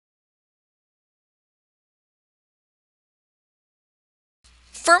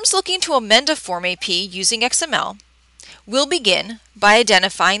Firms looking to amend a Form AP using XML will begin by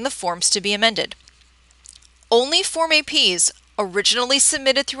identifying the forms to be amended. Only Form APs originally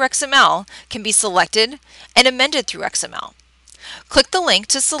submitted through XML can be selected and amended through XML. Click the link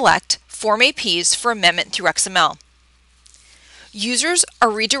to select Form APs for amendment through XML. Users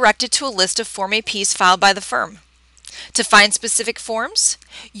are redirected to a list of Form APs filed by the firm. To find specific forms,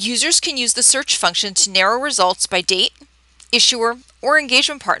 users can use the search function to narrow results by date, issuer, or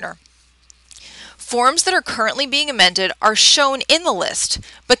engagement partner. Forms that are currently being amended are shown in the list,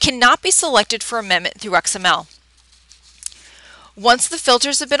 but cannot be selected for amendment through XML. Once the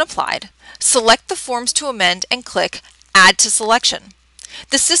filters have been applied, select the forms to amend and click Add to Selection.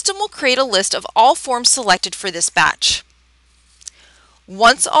 The system will create a list of all forms selected for this batch.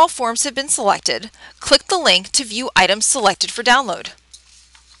 Once all forms have been selected, click the link to view items selected for download.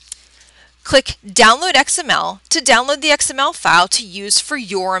 Click Download XML to download the XML file to use for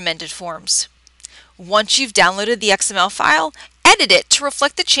your amended forms. Once you've downloaded the XML file, edit it to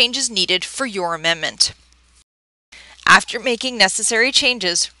reflect the changes needed for your amendment. After making necessary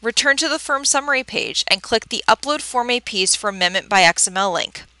changes, return to the firm summary page and click the Upload Form APs for Amendment by XML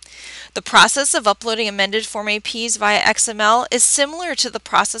link. The process of uploading amended Form APs via XML is similar to the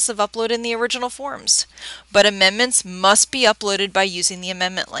process of uploading the original forms, but amendments must be uploaded by using the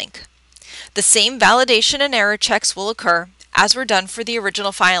amendment link. The same validation and error checks will occur as were done for the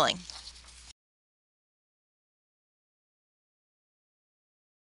original filing.